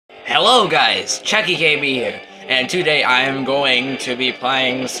Hello guys, Chucky KB here, and today I am going to be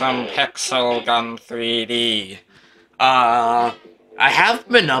playing some Pixel Gun 3D. I have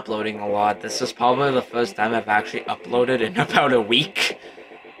been uploading a lot. This is probably the first time I've actually uploaded in about a week.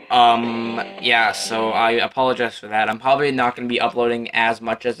 Yeah, so I apologize for that. I'm probably not going to be uploading as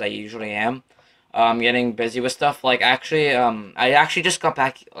much as I usually am. I'm getting busy with stuff. Like, actually, I actually just got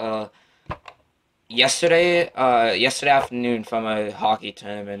back, yesterday afternoon from a hockey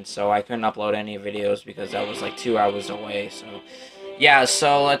tournament, so I couldn't upload any videos because I was like 2 hours away. So yeah,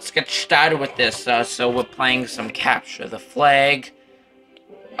 so let's get started with this. So we're playing some Capture the Flag.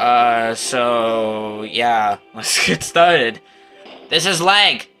 So yeah, let's get started. This is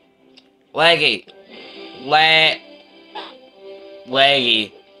laggy.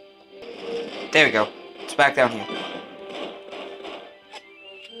 There we go. It's back down here.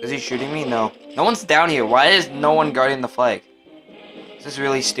 Is he shooting me? No. No one's down here. Why is no one guarding the flag? This is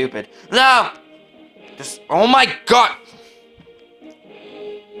really stupid. No! Just, oh my god!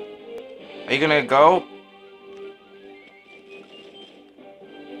 Are you gonna go?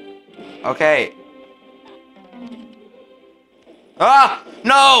 Okay. Ah!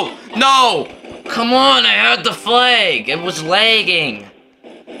 No! No! Come on, I had the flag! It was lagging!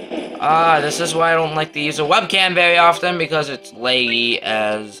 This is why I don't like to use a webcam very often, because it's laggy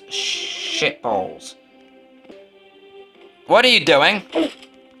as shitballs. What are you doing?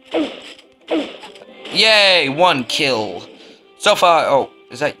 Yay, 1 kill. So far, oh,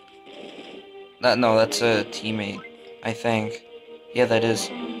 is that... No, that's a teammate, I think. Yeah, that is.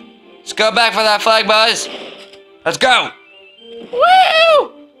 Let's go back for that flag, boys! Let's go!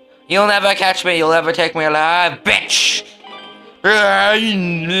 Woo! You'll never catch me, you'll never take me alive, bitch!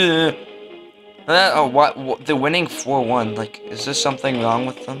 Oh, what? They're winning 4-1. Like, is there something wrong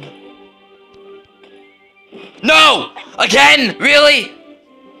with them? No! Again? Really?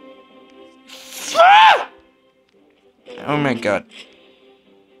 Oh my god.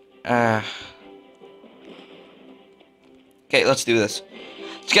 Okay, let's do this.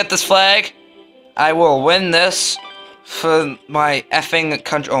 Let's get this flag. I will win this for my effing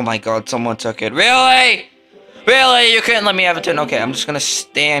country. Oh my god, someone took it. Really? Really? You couldn't let me have a turn? Okay, I'm just gonna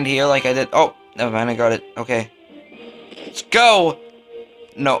stand here like I did. Oh, never mind, I got it. Okay. Let's go!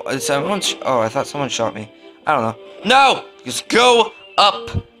 No, is someone oh, I thought someone shot me. I don't know. No! Just go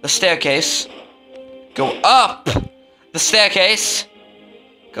up the staircase. Go up the staircase.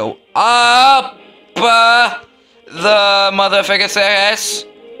 Go up the motherfucker staircase.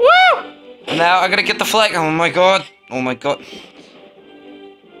 Woo! And now I gotta get the flag. Oh my god. Oh my god.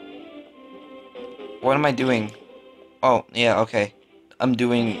 What am I doing? Oh, yeah, okay. I'm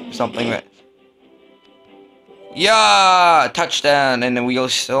doing something right. Yeah! Touchdown! And then we'll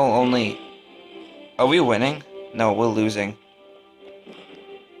still only... Are we winning? No, we're losing.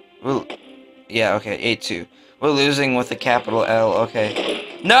 Yeah, okay, 8-2. We're losing with a capital L,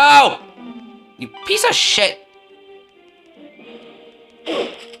 okay. No! You piece of shit!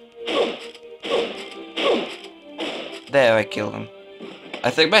 There, I killed him. I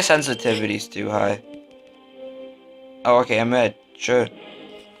think my sensitivity's too high. Oh, okay, I'm red. Sure.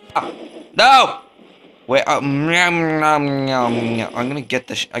 Oh, no! Wait, I'm gonna get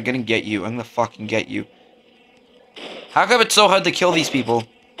this. I'm gonna get you. I'm gonna fucking get you. How come it's so hard to kill these people?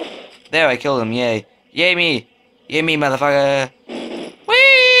 There, I killed him. Yay. Yay me. Yay me, motherfucker.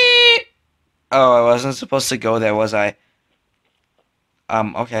 Whee! Oh, I wasn't supposed to go there, was I?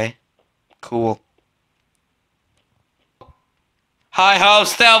 Okay. Cool. Hi-ho,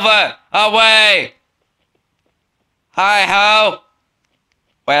 Silver! Away! Hi-ho!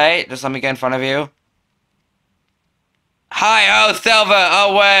 Wait, just let me get in front of you. Hi-ho, Silver!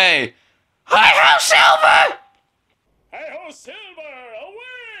 Away! Hi-ho, Silver! Hi-ho, Silver!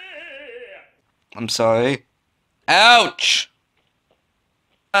 Away! I'm sorry. Ouch!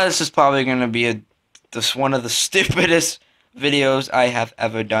 This is probably gonna be one of the stupidest videos I have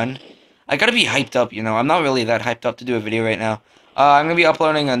ever done. I gotta be hyped up, you know. I'm not really that hyped up to do a video right now. I'm gonna be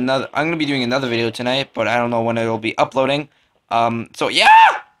uploading another. I'm gonna be doing another video tonight, but I don't know when it'll be uploading. So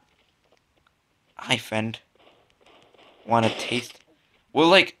yeah. Hi, friend. Want a taste? We're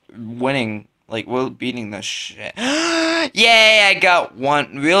like winning. Like we're beating the shit. Yay! I got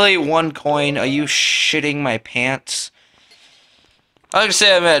one. Really, 1 coin? Are you shitting my pants? I can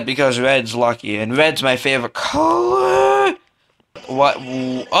say I'm red because red's lucky, and red's my favorite color. What?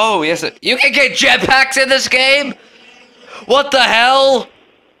 Oh yes. You can get jetpacks in this game. What the hell?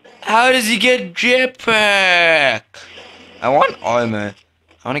 How does he get jetpack? I want armor.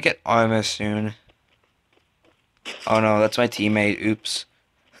 I want to get armor soon. Oh no, that's my teammate. Oops.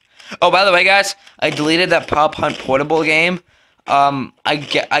 Oh, by the way, guys, I deleted that Prop Hunt Portable game.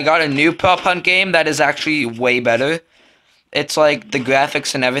 I got a new Prop Hunt game that is actually way better. It's like the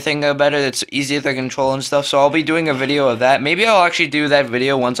graphics and everything are better. It's easier to control and stuff. So I'll be doing a video of that. Maybe I'll actually do that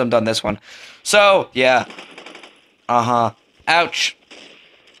video once I'm done this one. So yeah. Ouch.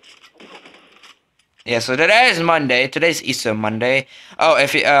 Yeah. So today is Monday. Today's Easter Monday. Oh,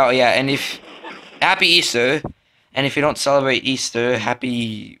 happy Easter. And if you don't celebrate Easter,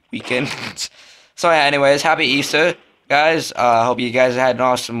 happy weekend. So yeah. Anyways, happy Easter, guys. Hope you guys had an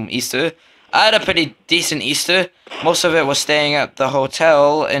awesome Easter. I had a pretty decent Easter. Most of it was staying at the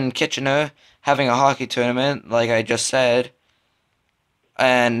hotel in Kitchener, having a hockey tournament, like I just said.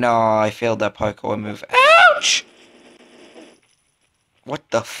 And no, I failed that parkour move. Ouch! What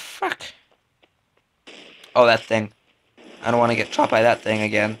the fuck? Oh, that thing. I don't want to get chopped by that thing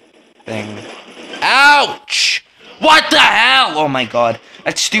again. Ouch! What the hell? Oh my god.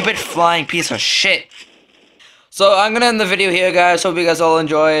 That stupid flying piece of shit. So I'm gonna end the video here, guys. Hope you guys all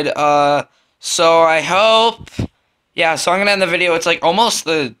enjoyed. So I hope, yeah, so I'm gonna end the video. It's like almost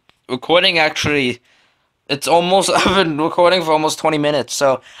the recording actually, it's almost, I've been recording for almost 20 minutes.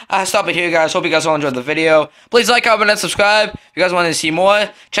 So I'll stop it here, guys. Hope you guys all enjoyed the video. Please like, comment, and subscribe if you guys want to see more.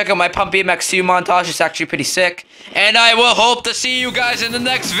 Check out my Pump BMX2 montage. It's actually pretty sick. And I will hope to see you guys in the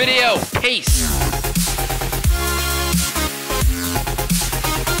next video. Peace.